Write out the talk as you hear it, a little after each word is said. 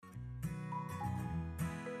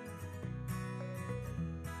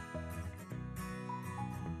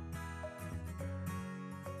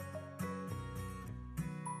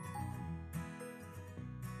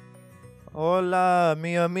Hola,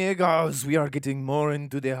 mi amigos. We are getting more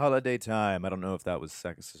into the holiday time. I don't know if that was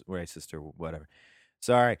sexist, racist, or whatever.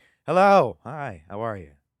 Sorry. Hello. Hi. How are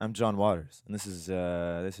you? I'm John Waters, and this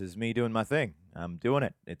is me doing my thing. I'm doing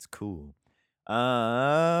it. It's cool.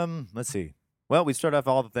 Let's see. Well, we start off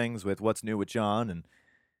all the things with what's new with John, and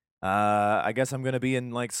I guess I'm gonna be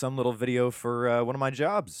in like some little video for one of my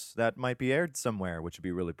jobs that might be aired somewhere, which would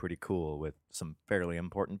be really pretty cool with some fairly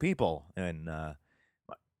important people in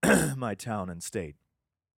my town and state,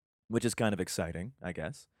 which is kind of exciting, I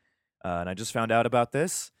guess. And I just found out about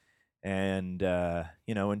this. And,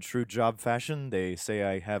 in true job fashion, they say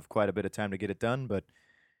I have quite a bit of time to get it done, but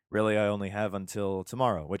really I only have until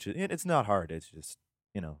tomorrow, which it's not hard. It's just,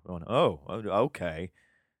 going, okay.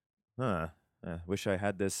 Huh. Wish I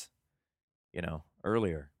had this,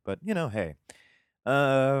 earlier. But, hey.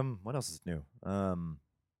 What else is new? I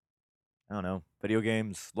don't know. Video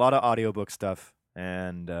games, a lot of audiobook stuff,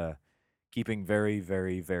 and keeping very,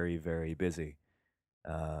 very, very, very busy.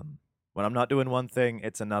 Um, when I'm not doing one thing,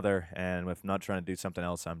 it's another, and if I'm not trying to do something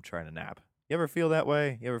else, I'm trying to nap. You ever feel that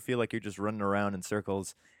way? You ever feel like you're just running around in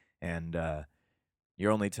circles, and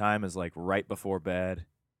your only time is like right before bed?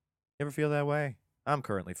 You ever feel that way? I'm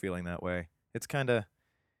currently feeling that way. It's kind of,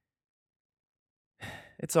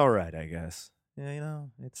 it's all right, I guess. Yeah,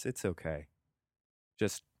 it's okay.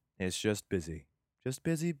 Just, it's just busy, just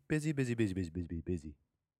busy, busy, busy, busy, busy, busy, busy,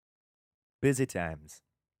 busy times.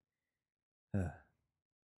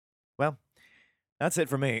 Well, that's it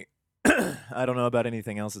for me. I don't know about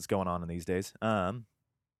anything else that's going on in these days.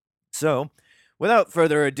 So without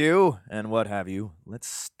further ado and what have you, let's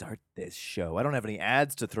start this show. I don't have any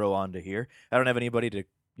ads to throw onto here. I don't have anybody to,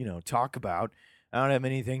 talk about. I don't have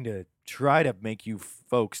anything to try to make you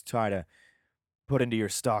folks try to put into your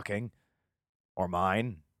stocking or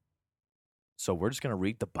mine. So we're just going to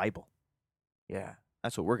read the Bible. Yeah,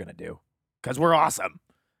 that's what we're going to do because we're awesome.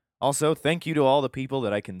 Also, thank you to all the people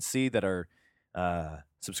that I can see that are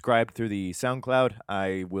subscribed through the SoundCloud.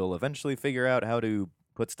 I will eventually figure out how to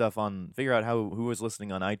figure out who is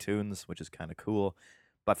listening on iTunes, which is kind of cool.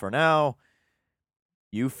 But for now,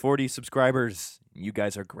 you 40 subscribers, you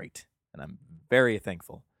guys are great, and I'm very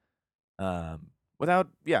thankful.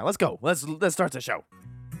 Let's go. Let's start the show.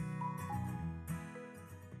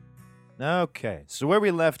 Okay, so where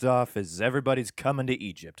we left off is everybody's coming to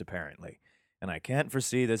Egypt, apparently. And I can't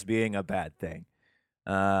foresee this being a bad thing.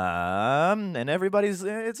 And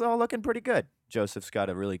it's all looking pretty good. Joseph's got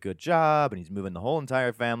a really good job, and he's moving the whole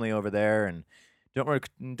entire family over there, and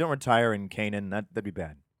don't retire in Canaan. That'd be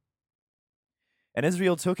bad. And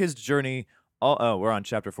Israel took his journey we're on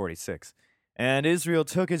chapter 46. And Israel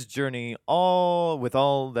took his journey all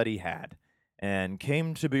that he had, and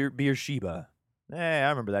came to Beersheba. I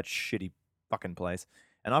remember that shitty fucking place.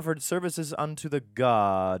 And offered services unto the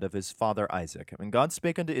God of his father Isaac. And God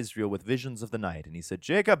spake unto Israel with visions of the night. And he said,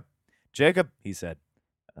 Jacob, Jacob, he said.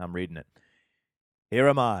 I'm reading it. Here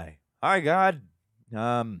am I. Hi, God.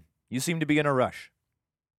 You seem to be in a rush.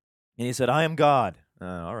 And he said, I am God.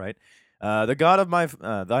 All right. The God of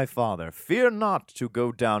thy father, fear not to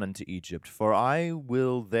go down into Egypt, for I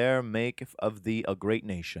will there make of thee a great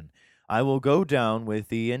nation. I will go down with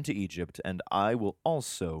thee into Egypt, and I will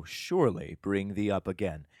also surely bring thee up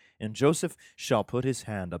again. And Joseph shall put his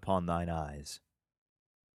hand upon thine eyes.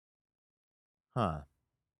 Huh.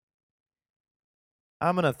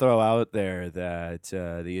 I'm going to throw out there that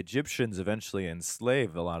the Egyptians eventually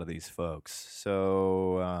enslaved a lot of these folks.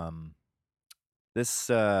 So, this,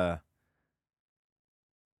 uh,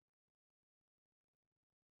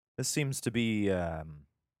 this seems to be,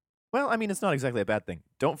 well, I mean, it's not exactly a bad thing.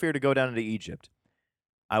 Don't fear to go down into Egypt.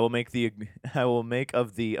 I will make thee I will make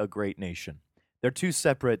of thee a great nation. They're two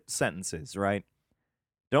separate sentences, right?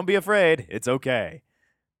 Don't be afraid. It's okay.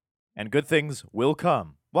 And good things will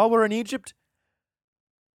come. While we're in Egypt,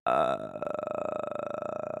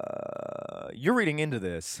 you're reading into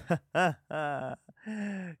this. Get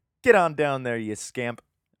on down there, you scamp.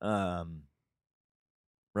 Um,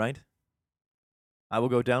 right? I will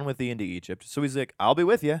go down with thee into Egypt. So he's like, I'll be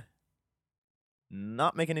with you.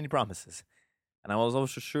 Not making any promises. And I'll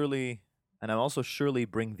also surely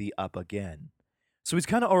bring thee up again. So he's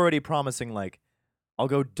kind of already promising, like, I'll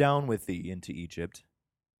go down with thee into Egypt.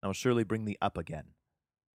 I will surely bring thee up again.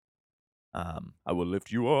 I will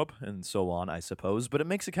lift you up, and so on, I suppose. But it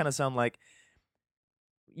makes it kind of sound like,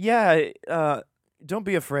 yeah, don't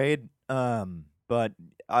be afraid. But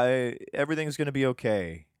everything's gonna be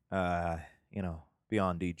okay.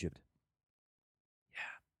 Beyond Egypt. Yeah.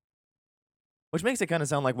 Which makes it kind of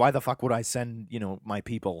sound like, why the fuck would I send, my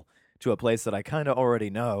people to a place that I kind of already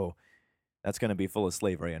know that's going to be full of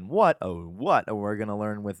slavery? And what? Oh, what are we going to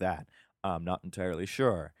learn with that? I'm not entirely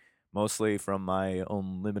sure. Mostly from my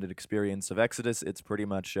own limited experience of Exodus, it's pretty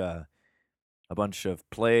much a bunch of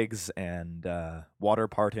plagues and water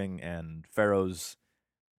parting and pharaohs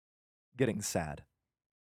getting sad.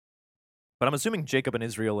 But I'm assuming Jacob and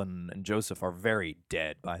Israel and Joseph are very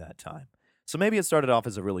dead by that time. So maybe it started off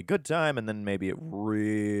as a really good time, and then maybe it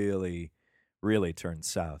really, really turned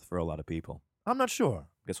south for a lot of people. I'm not sure.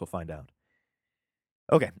 Guess we'll find out.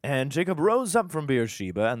 Okay, and Jacob rose up from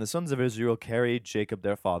Beersheba, and the sons of Israel carried Jacob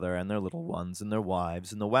their father and their little ones and their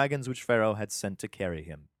wives in the wagons which Pharaoh had sent to carry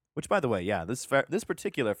him. Which, by the way, yeah, this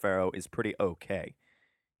particular Pharaoh is pretty okay,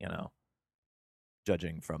 you know,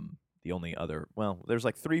 judging from the only other. Well, there's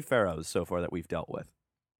like 3 pharaohs so far that we've dealt with,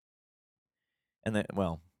 and then,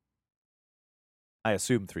 well, I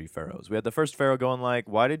assume 3 pharaohs. We had the first pharaoh going like,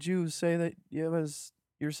 "Why did you say that it was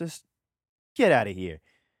your sister? Get out of here!"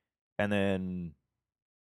 And then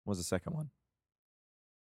what was the second one?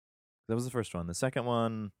 That was the first one. The second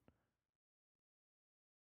one,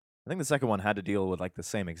 I think the second one had to deal with like the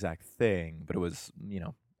same exact thing, but it was,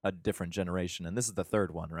 a different generation. And this is the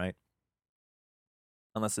third one, right?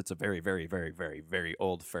 Unless it's a very, very, very, very, very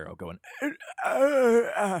old pharaoh going,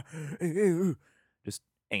 just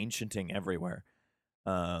ancienting everywhere.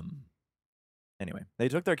 Anyway, they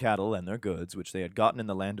took their cattle and their goods, which they had gotten in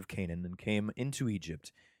the land of Canaan, and came into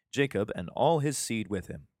Egypt, Jacob and all his seed with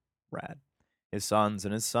him. Rad. His sons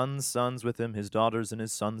and his sons' sons with him, his daughters and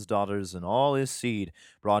his sons' daughters, and all his seed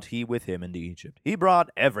brought he with him into Egypt. He brought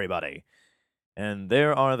everybody. And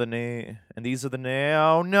there are and these are the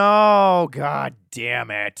oh no, god damn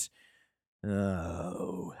it.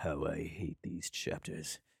 Oh, how I hate these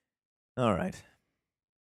chapters. All right.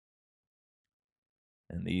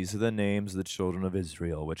 And these are the names of the children of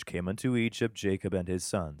Israel, which came unto Egypt, Jacob and his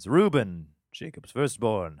sons. Reuben, Jacob's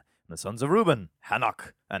firstborn, and the sons of Reuben,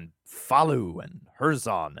 Hanok, and Phalu, and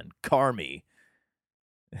Herzon, and Carmi.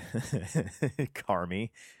 Carmi.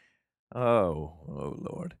 Oh,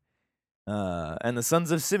 Lord. And the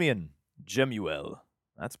sons of Simeon, Jemuel.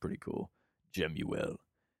 That's pretty cool. Jemuel.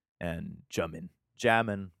 And Jamin.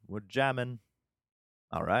 We're Jamin.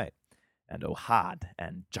 All right. And Ohad,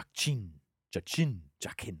 and Jachin.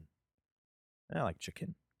 I like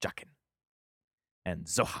Jachin. And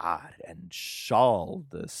Zohar, and Shaul,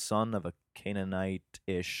 the son of a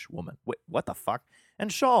Canaanite-ish woman. Wait, what the fuck?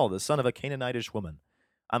 And Shaul, the son of a Canaanite-ish woman.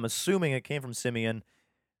 I'm assuming it came from Simeon,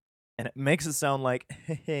 and it makes it sound like,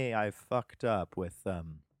 hey, I fucked up with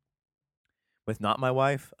not my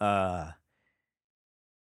wife.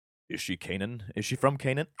 Is she Canaan? Is she from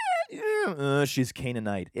Canaan? She's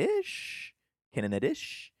Canaanite-ish.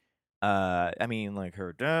 Canaanite-ish. I mean, like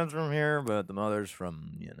her dad's from here, but the mother's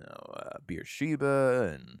from,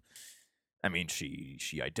 Beersheba, and I mean, she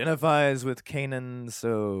identifies with Canaan,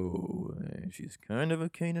 so she's kind of a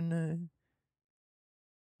Canaanite.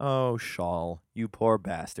 Oh, Shaul, you poor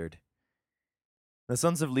bastard. The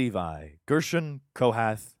sons of Levi, Gershon,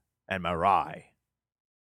 Kohath, and Merari.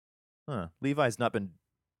 Levi's not been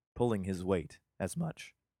pulling his weight as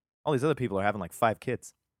much. All these other people are having like 5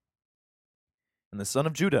 kids. And the son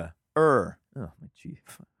of Judah, Oh, my gee.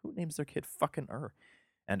 Who names their kid fucking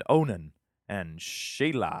And Onan, and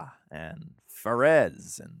Shelah, and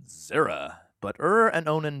Pharez, and Zerah. But and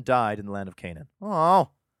Onan died in the land of Canaan.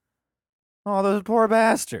 Oh, those poor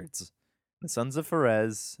bastards. The sons of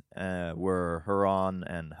Pharez were Huron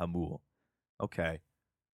and Hamul. Okay.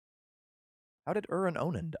 How did and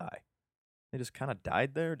Onan die? They just kind of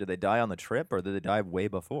died there? Did they die on the trip, or did they die way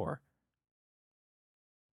before?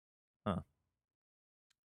 Huh.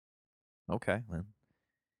 Okay, then.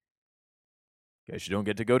 Guess you don't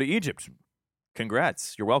get to go to Egypt.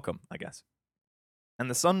 Congrats. You're welcome, I guess. And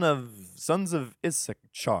the sons of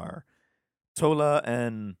Issachar, Tola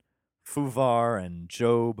and Fuvar and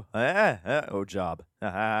Job. Job.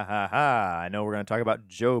 I know we're going to talk about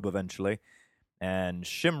Job eventually. And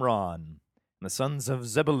Shimron. And the sons of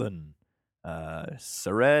Zebulun,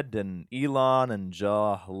 Sered and Elon and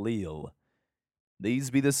Jahleel.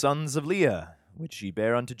 These be the sons of Leah, which he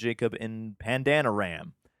bare unto Jacob in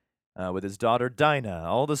Pandanaram, with his daughter Dinah.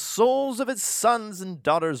 All the souls of his sons and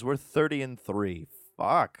daughters were 33.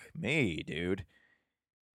 Fuck me, dude.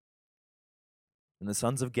 And the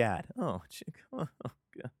sons of Gad. Oh,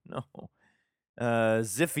 no.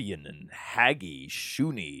 Ziphion and Haggi,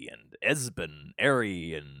 Shuni and Esben,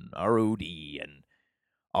 Eri and Arudi and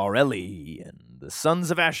Areli, and the sons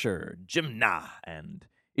of Asher, Jimnah and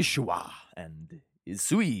Ishua and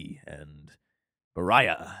Isui and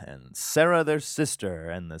Beriah and Sarah their sister,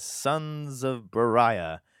 and the sons of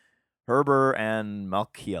Beriah, Heber and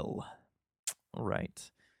Malkiel. All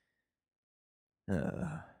right.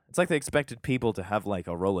 It's like they expected people to have like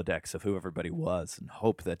a Rolodex of who everybody was and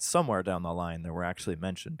hope that somewhere down the line they were actually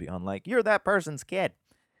mentioned beyond like, you're that person's kid.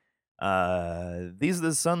 These are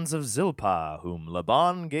the sons of Zilpah, whom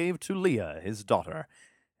Laban gave to Leah, his daughter.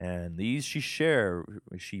 And these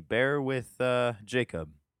she bare with Jacob,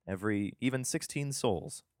 even 16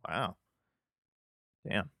 souls. Wow.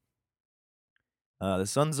 Damn. The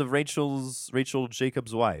sons of Rachel,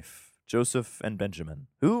 Jacob's wife, Joseph and Benjamin,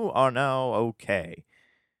 who are now okay.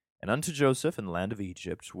 And unto Joseph in the land of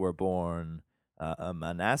Egypt were born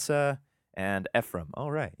Manasseh and Ephraim. Oh,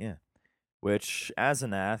 right, yeah. Which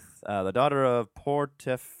Asenath, the daughter of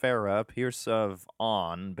Portepherah, Pierce of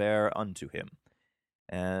On, bare unto him.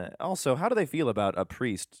 Also, how do they feel about a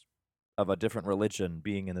priest of a different religion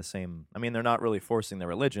being in the same? I mean, they're not really forcing their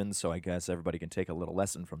religion, so I guess everybody can take a little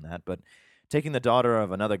lesson from that. But taking the daughter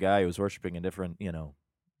of another guy who's worshiping a different,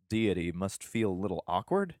 deity must feel a little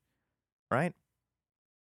awkward, right?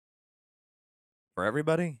 For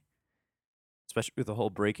everybody, especially with the whole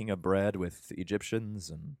breaking of bread with the Egyptians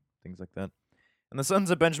and things like that. And the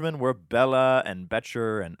sons of Benjamin were Bela and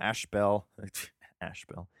Becher and Ashbel.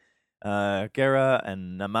 Ashbel. Gera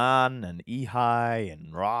and Naaman and Ehi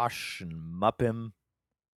and Rosh and Muppim.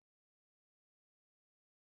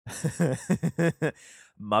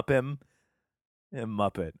 Muppim? Yeah,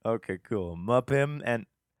 Muppet. Okay, cool. Muppim and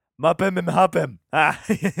Huppim. Muppim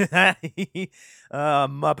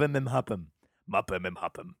and Huppim. Muppim and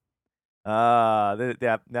Huppim.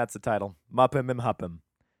 That's the title. Muppim and Huppim.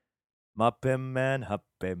 Muppim and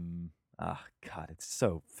Huppim. Ah, God, it's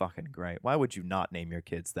so fucking great. Why would you not name your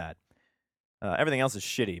kids that? Everything else is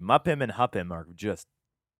shitty. Muppim and Huppim are just...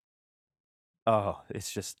 Oh,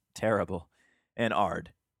 it's just terrible. And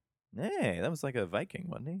Ard. Hey, that was like a Viking,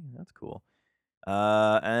 wasn't he? That's cool.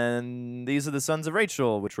 And these are the sons of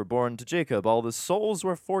Rachel, which were born to Jacob. All the souls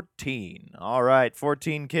were 14. All right,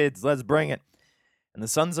 14 kids. Let's bring it. And the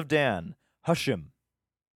sons of Dan, Hushim.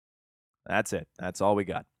 That's it. That's all we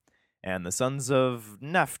got. And the sons of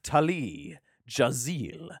Naphtali,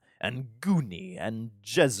 Jazil, and Guni, and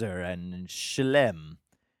Jezer, and Shilem.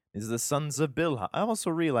 These are the sons of Bilhah. I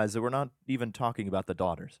also realize that we're not even talking about the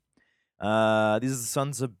daughters. These are the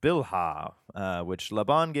sons of Bilhah, which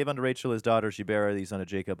Laban gave unto Rachel his daughter. She bare these unto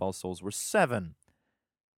Jacob. All souls were 7.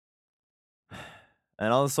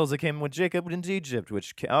 And all the souls that came with Jacob into Egypt,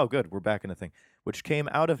 oh, good, we're back in the thing, which came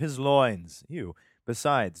out of his loins.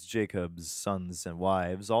 Besides Jacob's sons and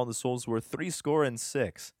wives, all the souls were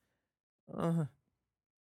 66. And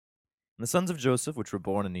the sons of Joseph, which were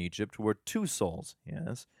born in Egypt, were 2 souls.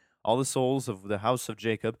 Yes. All the souls of the house of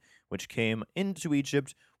Jacob, which came into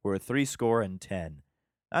Egypt, were 70.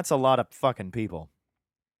 That's a lot of fucking people.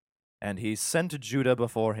 And he sent Judah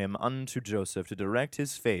before him unto Joseph to direct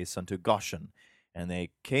his face unto Goshen. And they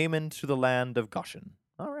came into the land of Goshen.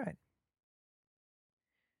 All right.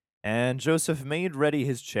 And Joseph made ready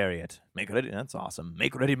his chariot. Make ready, that's awesome.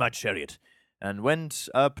 Make ready my chariot. And went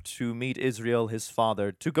up to meet Israel his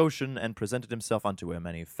father to Goshen, and presented himself unto him.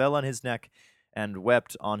 And he fell on his neck, and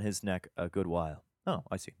wept on his neck a good while. Oh,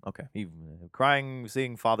 I see. Okay. He crying,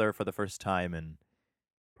 seeing father for the first time in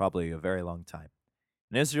probably a very long time.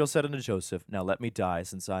 And Israel said unto Joseph, Now let me die,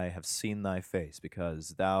 since I have seen thy face,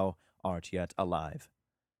 because thou art yet alive.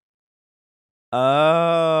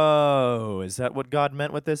 Oh, is that what God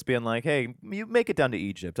meant with this? Being like, hey, you make it down to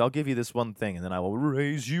Egypt. I'll give you this one thing, and then I will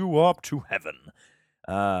raise you up to heaven.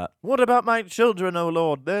 What about my children, O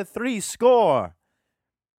Lord? They're 70.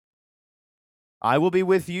 I will be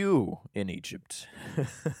with you in Egypt.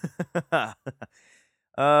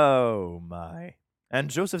 Oh, my. And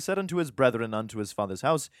Joseph said unto his brethren, unto his father's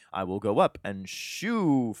house, I will go up and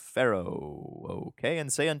shew Pharaoh, okay,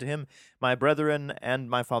 and say unto him, My brethren and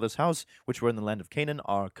my father's house, which were in the land of Canaan,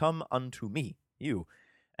 are come unto me, you.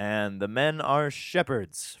 And the men are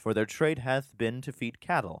shepherds, for their trade hath been to feed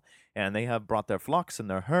cattle, and they have brought their flocks and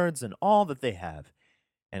their herds and all that they have.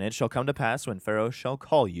 And it shall come to pass, when Pharaoh shall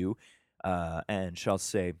call you, and shall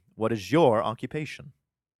say, What is your occupation?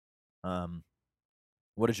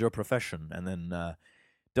 What is your profession? And then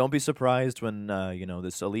don't be surprised when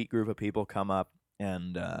this elite group of people come up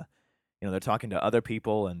and they're talking to other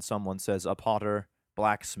people, and someone says a potter,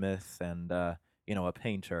 blacksmith, and a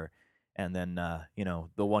painter, and then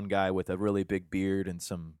the one guy with a really big beard and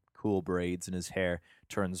some cool braids in his hair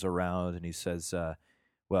turns around and he says,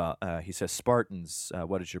 he says, Spartans,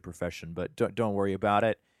 what is your profession? But don't worry about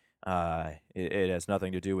it. It has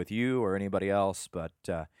nothing to do with you or anybody else, but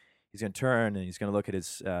he's going to turn and he's going to look at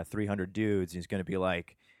his 300 dudes and he's going to be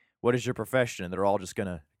like, what is your profession? And they're all just going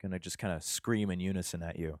to just kind of scream in unison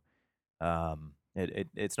at you.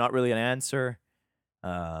 It's not really an answer.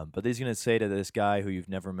 But he's going to say to this guy who you've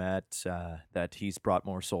never met that he's brought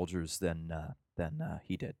more soldiers than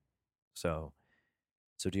he did. So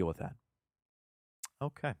deal with that.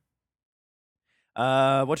 Okay.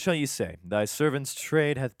 What shall you say? Thy servant's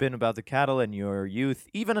trade hath been about the cattle in your youth,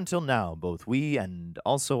 even until now, both we and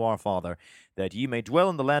also our father, that ye may dwell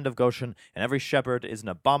in the land of Goshen, and every shepherd is an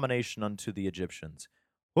abomination unto the Egyptians.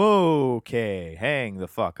 Okay, hang the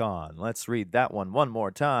fuck on. Let's read that one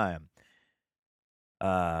more time.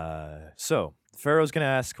 So Pharaoh's going to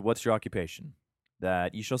ask, what's your occupation?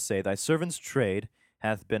 That ye shall say, thy servant's trade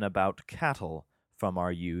hath been about cattle from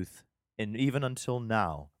our youth, and even until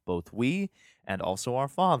now, both we and also our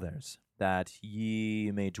fathers, that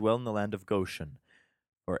ye may dwell in the land of Goshen.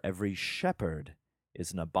 For every shepherd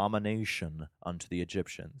is an abomination unto the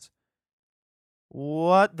Egyptians.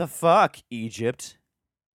 What the fuck, Egypt?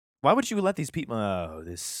 Why would you let these people? Oh,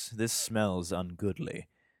 this smells ungoodly.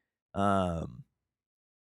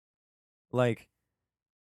 Like,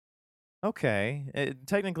 okay,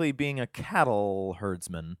 technically being a cattle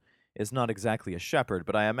herdsman is not exactly a shepherd,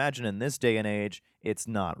 but I imagine in this day and age, it's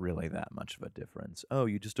not really that much of a difference. Oh,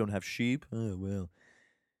 you just don't have sheep? Oh, well.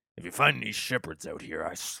 If you find any shepherds out here,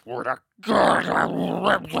 I swear to God, I will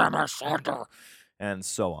rip them asunder. And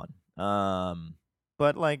so on.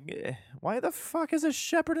 But, like, why the fuck is a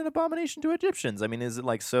shepherd an abomination to Egyptians? I mean, is it,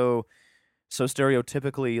 like, so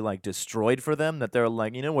stereotypically, like, destroyed for them that they're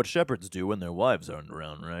like, you know what shepherds do when their wives aren't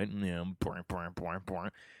around, right? Yeah,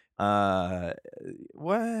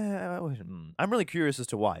 well, I'm really curious as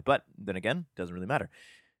to why, but then again, doesn't really matter.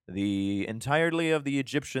 The entirety of the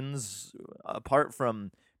Egyptians, apart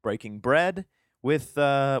from breaking bread with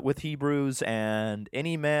Hebrews and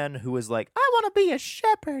any man who is like, I want to be a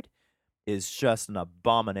shepherd, is just an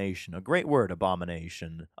abomination. A great word,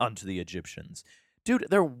 abomination, unto the Egyptians. Dude,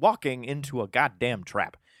 they're walking into a goddamn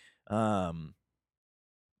trap.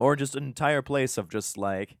 Or just an entire place of just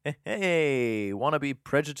like, hey, want to be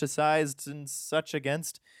prejudiced and such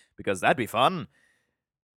against? Because that'd be fun.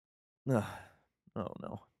 Ugh. Oh,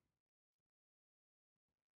 no.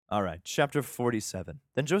 All right, chapter 47.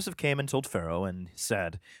 Then Joseph came and told Pharaoh and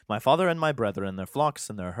said, my father and my brethren, their flocks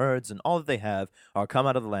and their herds, and all that they have, are come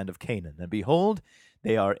out of the land of Canaan. And behold,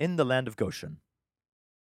 they are in the land of Goshen.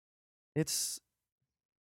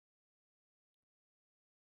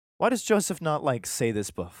 Why does Joseph not, like, say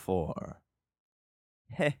this before?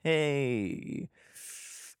 Hey,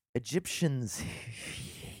 Egyptians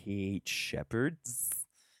hate shepherds.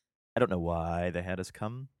 I don't know why they had us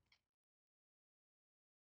come.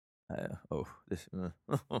 This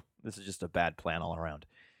is just a bad plan all around.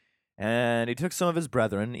 And he took some of his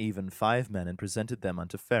brethren, even 5 men, and presented them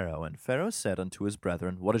unto Pharaoh. And Pharaoh said unto his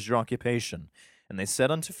brethren, what is your occupation? And they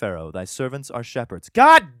said unto Pharaoh, thy servants are shepherds.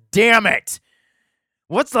 God damn it!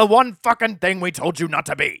 What's the one fucking thing we told you not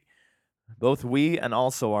to be? Both we and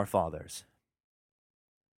also our fathers.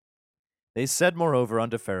 They said moreover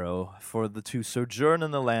unto Pharaoh, for to sojourn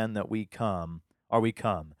in the land that we come,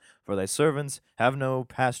 for thy servants have no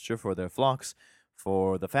pasture for their flocks,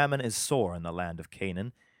 for the famine is sore in the land of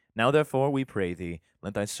Canaan. Now therefore we pray thee,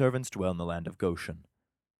 let thy servants dwell in the land of Goshen.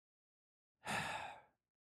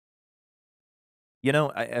 You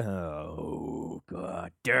know, oh,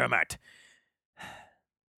 God damn it.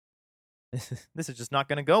 This is just not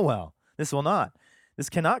going to go well. This will not. This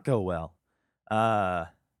cannot go well. Oh,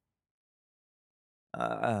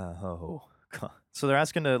 God. So they're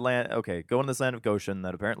asking to land. Okay, go in this land of Goshen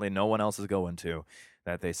that apparently no one else is going to.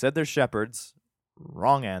 That they said they're shepherds.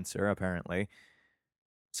 Wrong answer, apparently.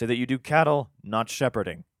 Say that you do cattle, not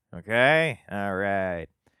shepherding. Okay? All right.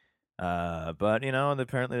 But, you know,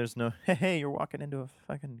 apparently there's no, hey, you're walking into a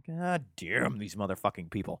fucking, god damn these motherfucking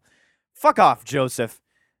people. Fuck off, Joseph.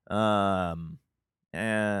 And,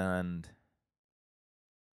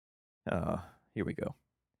 here we go.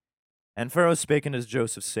 And Pharaoh spake unto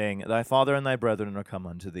Joseph, saying, thy father and thy brethren are come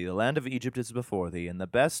unto thee. The land of Egypt is before thee, and the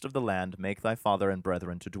best of the land make thy father and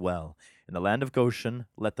brethren to dwell. In the land of Goshen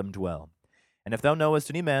let them dwell. And if thou knowest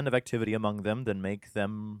any man of activity among them, then make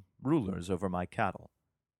them rulers over my cattle.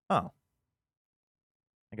 Oh.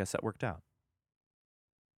 I guess that worked out.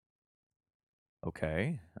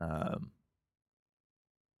 Okay.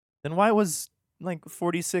 Then why was, like,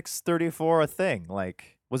 4634 a thing?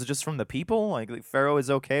 Like, was it just from the people? Like Pharaoh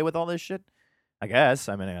is okay with all this shit? I guess.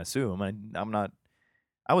 I mean, I assume. I'm not...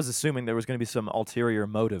 I was assuming there was going to be some ulterior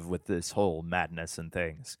motive with this whole madness and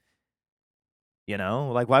things. You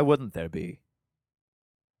know? Like, why wouldn't there be?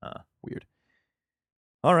 Weird.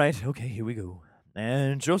 All right, okay, here we go.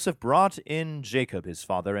 And Joseph brought in Jacob his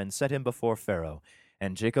father, and set him before Pharaoh.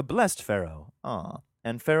 And Jacob blessed Pharaoh.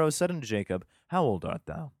 And Pharaoh said unto Jacob, how old art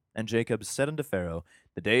thou? And Jacob said unto Pharaoh,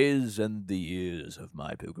 The days and the years of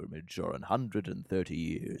my pilgrimage are 130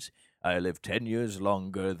 years. I live 10 years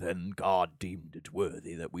longer than God deemed it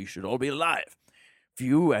worthy that we should all be alive.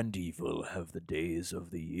 Few and evil have the days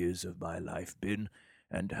of the years of my life been,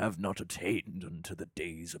 and have not attained unto the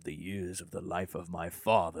days of the years of the life of my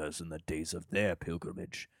fathers in the days of their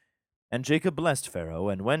pilgrimage. And Jacob blessed Pharaoh,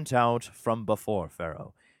 and went out from before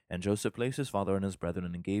Pharaoh. And Joseph placed his father and his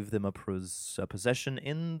brethren, and gave them a possession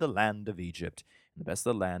in the land of Egypt, in the best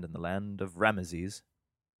of the land, in the land of Ramesses.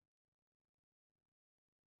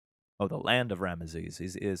 Oh, the land of Ramesses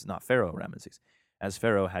is not Pharaoh Ramesses, as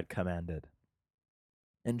Pharaoh had commanded.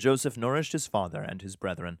 And Joseph nourished his father and his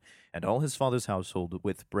brethren, and all his father's household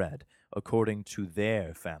with bread, according to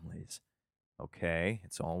their families. Okay,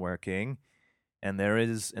 it's all working. And there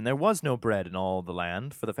was no bread in all the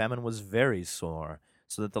land, for the famine was very sore,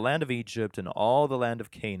 so that the land of Egypt and all the land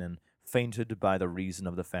of Canaan fainted by the reason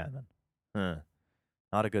of the famine.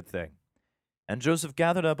 Not a good thing. And Joseph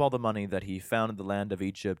gathered up all the money that he found in the land of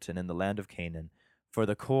Egypt and in the land of Canaan, for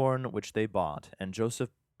the corn which they bought. And Joseph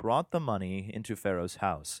brought the money into Pharaoh's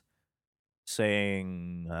house,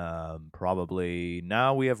 saying, probably,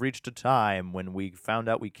 now we have reached a time when we found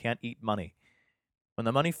out we can't eat money. When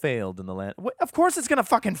the money failed in the land... Of course it's gonna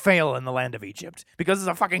fucking fail in the land of Egypt, because it's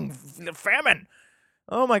a fucking famine!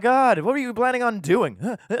 Oh my god, what were you planning on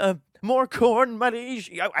doing? More corn money?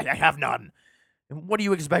 I have none. What do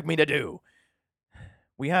you expect me to do?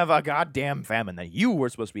 We have a goddamn famine that you were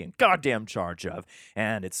supposed to be in goddamn charge of,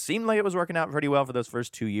 and it seemed like it was working out pretty well for those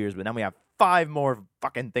first 2 years, but now we have 5 more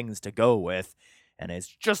fucking things to go with, and it's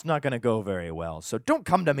just not gonna go very well, so don't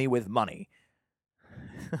come to me with money.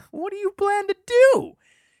 What do you plan to do?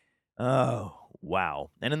 Oh,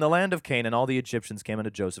 wow. And in the land of Canaan, all the Egyptians came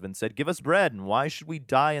unto Joseph and said, Give us bread, and why should we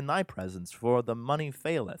die in thy presence? For the money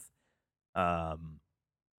faileth.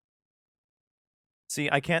 See,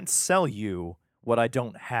 I can't sell you what I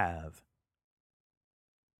don't have.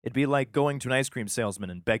 It'd be like going to an ice cream salesman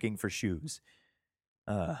and begging for shoes.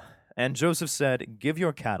 And Joseph said, Give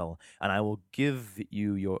your cattle, and I will give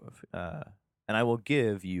you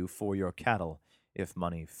for your cattle, if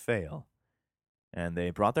money fail. And they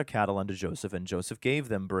brought their cattle unto Joseph, and Joseph gave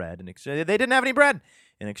them bread. They didn't have any bread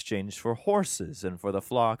in exchange for horses, and for the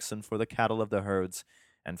flocks, and for the cattle of the herds,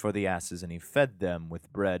 and for the asses. And he fed them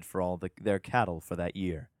with bread for all their cattle for that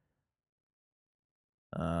year.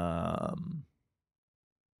 I'm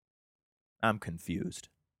confused.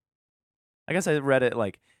 I guess I read it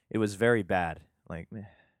like it was very bad. Like,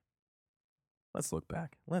 let's look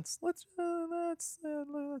back. Let's look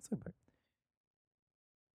back.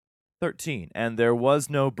 13. And there was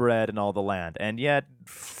no bread in all the land, and yet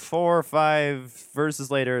 4 or 5 verses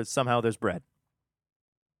later, somehow there's bread.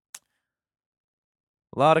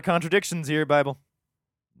 A lot of contradictions here, Bible.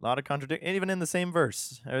 A lot of contradictions, even in the same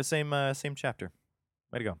verse, or same chapter.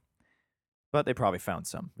 Way to go. But they probably found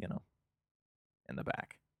some, in the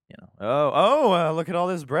back. Look at all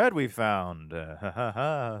this bread we found.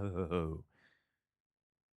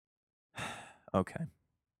 Okay,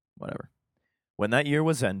 whatever. When that year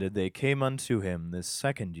was ended, they came unto him this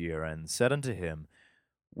second year, and said unto him,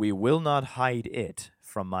 We will not hide it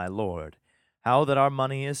from my lord. How that our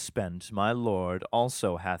money is spent, my lord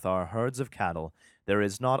also hath our herds of cattle. There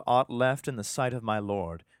is not aught left in the sight of my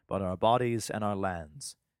lord, but our bodies and our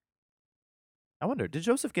lands. I wonder, did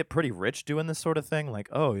Joseph get pretty rich doing this sort of thing? Like,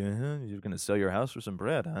 oh, you're going to sell your house for some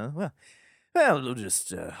bread, huh? Well, we'll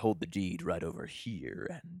just hold the deed right over here.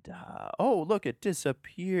 And, oh, look, it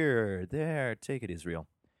disappeared. There, take it, Israel.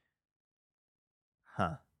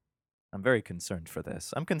 Huh. I'm very concerned for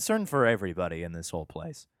this. I'm concerned for everybody in this whole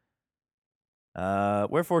place.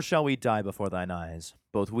 Wherefore shall we die before thine eyes,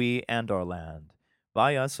 both we and our land?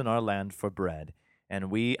 Buy us and our land for bread,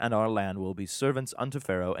 and we and our land will be servants unto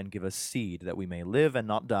Pharaoh, and give us seed, that we may live and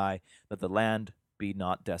not die, that the land be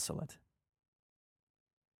not desolate.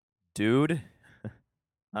 Dude,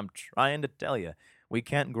 I'm trying to tell you, we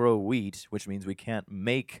can't grow wheat, which means we can't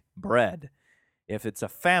make bread. If it's a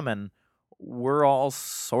famine, we're all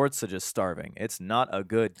sorts of just starving. It's not a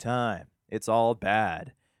good time. It's all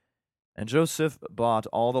bad. And Joseph bought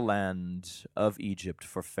all the land of Egypt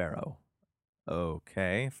for Pharaoh.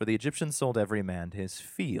 Okay, for the Egyptians sold every man his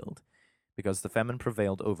field, because the famine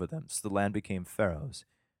prevailed over them, so the land became Pharaoh's.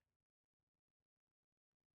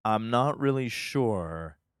 I'm not really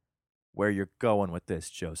sure where you're going with this,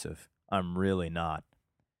 Joseph. I'm really not.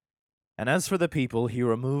 And as for the people, he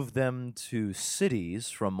removed them to cities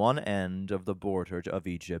from one end of the border of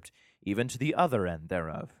Egypt, even to the other end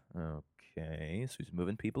thereof. Okay, so he's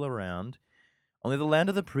moving people around. Only the land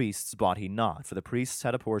of the priests bought he not, for the priests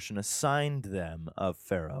had a portion assigned them of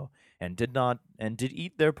Pharaoh, and did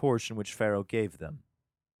eat their portion which Pharaoh gave them.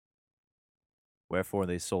 Wherefore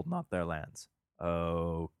they sold not their lands.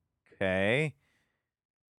 Okay.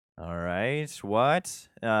 All right. What?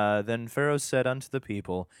 Then Pharaoh said unto the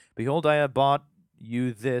people, Behold, I have bought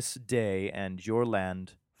you this day and your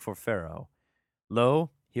land for Pharaoh. Lo,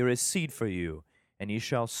 here is seed for you, and ye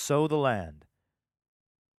shall sow the land.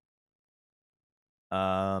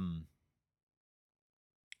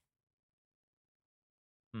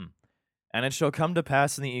 And it shall come to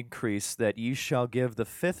pass in the increase that ye shall give the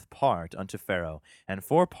fifth part unto Pharaoh, and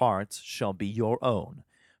 4 parts shall be your own,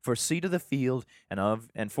 for seed of the field,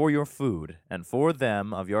 and for your food, and for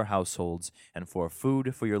them of your households, and for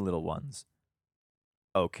food for your little ones.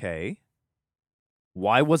 Okay.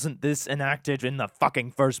 Why wasn't this enacted in the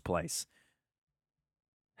fucking first place?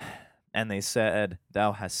 And they said,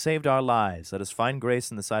 Thou hast saved our lives. Let us find grace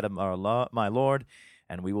in the sight of my Lord,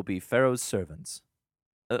 and we will be Pharaoh's servants.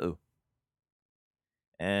 Uh-oh.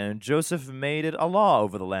 And Joseph made it a law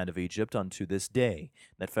over the land of Egypt unto this day,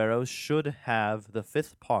 that Pharaoh should have the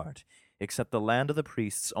 5th part, except the land of the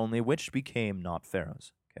priests only, which became not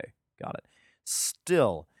Pharaoh's. Okay, got it.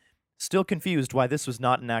 Still confused why this was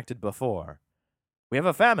not enacted before. We have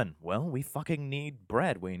a famine. Well, we fucking need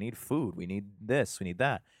bread. We need food. We need this. We need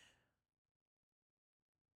that.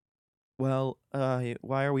 Well,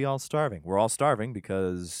 why are we all starving? We're all starving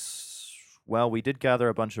because, well, we did gather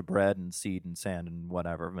a bunch of bread and seed and sand and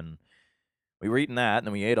whatever, and we were eating that, and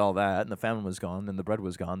then we ate all that, and the famine was gone, then the bread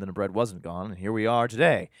was gone, then the bread wasn't gone, and here we are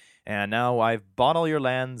today. And now I've bought all your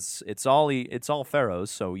lands. It's all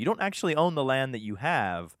Pharaoh's, so you don't actually own the land that you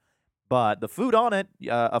have, but the food on it,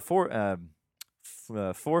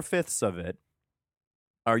 4/5 of it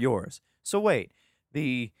are yours. So wait,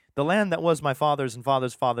 the land that was my father's and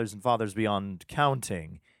father's father's and father's beyond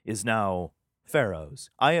counting is now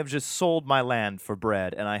Pharaoh's. I have just sold my land for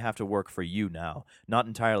bread, and I have to work for you now, not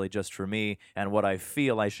entirely just for me and what I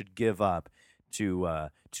feel I should give up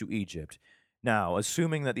to Egypt. Now,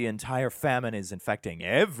 assuming that the entire famine is infecting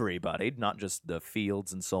everybody, not just the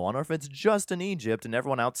fields and so on, or if it's just in Egypt and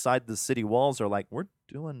everyone outside the city walls are like, we're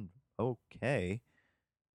doing okay,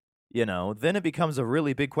 then it becomes a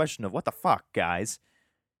really big question of what the fuck, guys?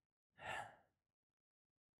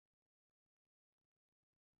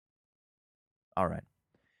 All right.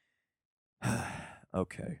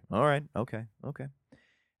 Okay. All right. Okay. Okay.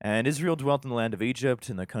 And Israel dwelt in the land of Egypt,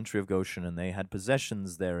 in the country of Goshen, and they had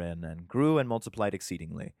possessions therein, and grew and multiplied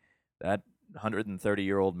exceedingly. That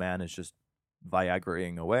 130-year-old man is just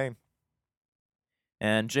Viagraing away.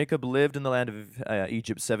 And Jacob lived in the land of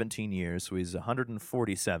Egypt 17 years, so he's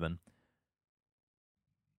 147.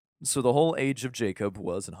 So the whole age of Jacob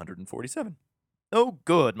was 147. Oh,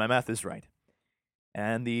 good, my math is right.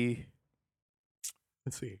 And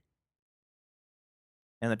let's see.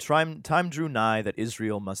 And the time drew nigh that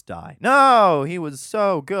Israel must die. No, he was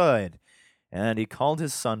so good. And he called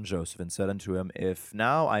his son Joseph and said unto him, If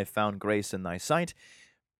now I found grace in thy sight,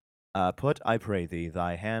 put, I pray thee,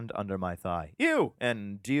 thy hand under my thigh. Ew!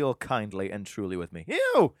 And deal kindly and truly with me.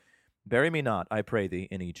 Ew! Bury me not, I pray thee,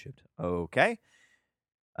 in Egypt. Okay?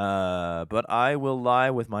 But I will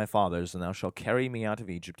lie with my fathers, and thou shalt carry me out of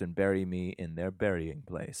Egypt and bury me in their burying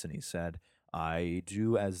place. And he said, I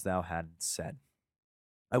do as thou hadst said.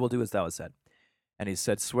 I will do as thou hast said. And he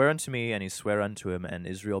said, Swear unto me, and he sware unto him, and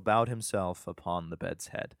Israel bowed himself upon the bed's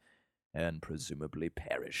head, and presumably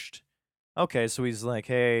perished. Okay, so he's like,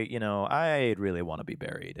 hey, I really want to be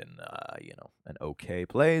buried in, an okay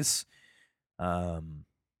place.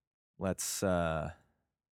 Let's leave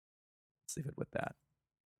it with that.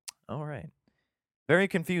 All right. Very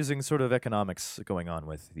confusing sort of economics going on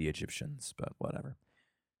with the Egyptians, but whatever.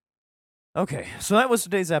 Okay, so that was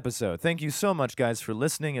today's episode. Thank you so much, guys, for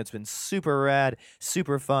listening. It's been super rad,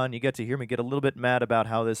 super fun. You get to hear me get a little bit mad about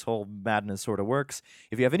how this whole madness sort of works.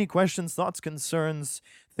 If you have any questions, thoughts, concerns,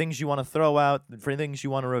 things you want to throw out, for things you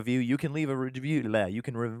want to review, you can leave a review. You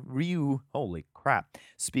can review. Holy crap.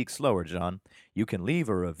 Speak slower, John. You can leave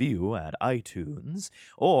a review at iTunes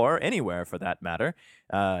or anywhere for that matter.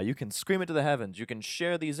 You can scream it to the heavens. You can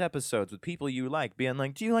share these episodes with people you like, being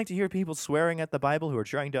like, do you like to hear people swearing at the Bible who are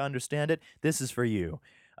trying to understand it? This is for you.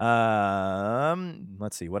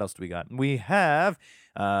 Let's see, what else do we got? We have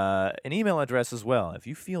an email address as well. If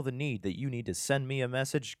you feel the need that you need to send me a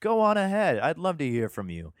message, go on ahead. I'd love to hear from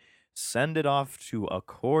you. Send it off to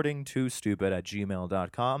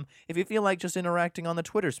accordingtostupid@gmail.com. If you feel like just interacting on the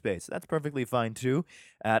Twitter space, that's perfectly fine too.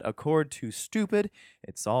 At accordtostupid,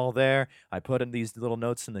 it's all there. I put in these little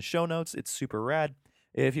notes in the show notes. It's super rad.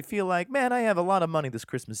 If you feel like, man, I have a lot of money this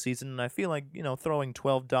Christmas season, and I feel like, throwing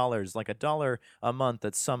 $12, like $1 a month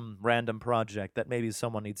at some random project that maybe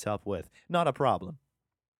someone needs help with, not a problem.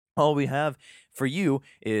 All we have for you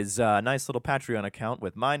is a nice little Patreon account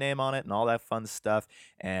with my name on it and all that fun stuff.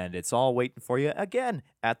 And it's all waiting for you again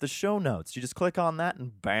at the show notes. You just click on that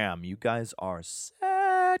and bam, you guys are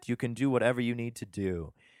set. You can do whatever you need to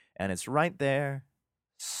do. And it's right there.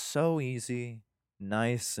 So easy,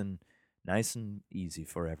 nice and easy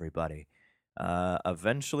for everybody.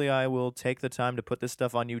 Eventually, I will take the time to put this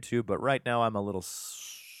stuff on YouTube, but right now I'm a little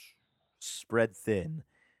spread thin,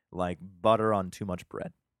 like butter on too much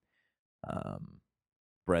bread.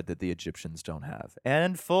 Bread that the Egyptians don't have.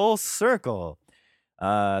 And full circle.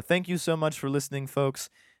 Thank you so much for listening,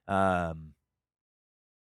 folks. Yeah,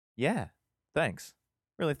 thanks.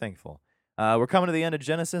 Really thankful. We're coming to the end of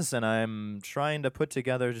Genesis, and I'm trying to put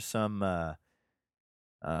together some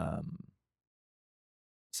podcasts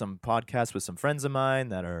with some friends of mine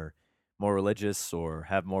that are more religious or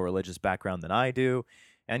have more religious background than I do.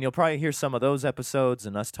 And you'll probably hear some of those episodes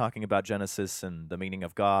and us talking about Genesis and the meaning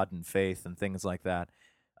of God and faith and things like that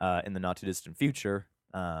in the not too distant future.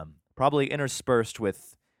 Probably interspersed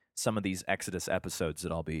with some of these Exodus episodes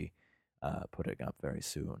that I'll be putting up very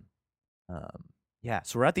soon. Yeah,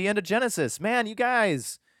 so we're at the end of Genesis. Man, you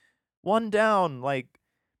guys, one down, like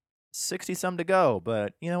 60 some to go.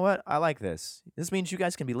 But you know what? I like this. This means you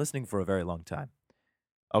guys can be listening for a very long time.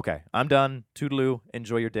 Okay, I'm done. Toodaloo.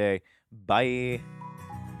 Enjoy your day. Bye.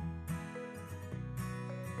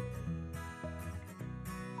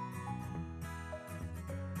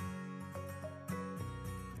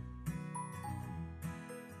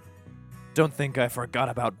 Don't think I forgot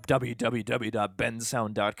about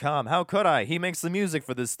www.bensound.com. How could I? He makes the music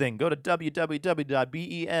for this thing. Go to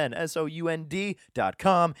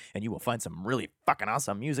www.bensound.com and you will find some really fucking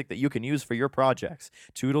awesome music that you can use for your projects.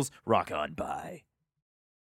 Toodles, rock on, bye.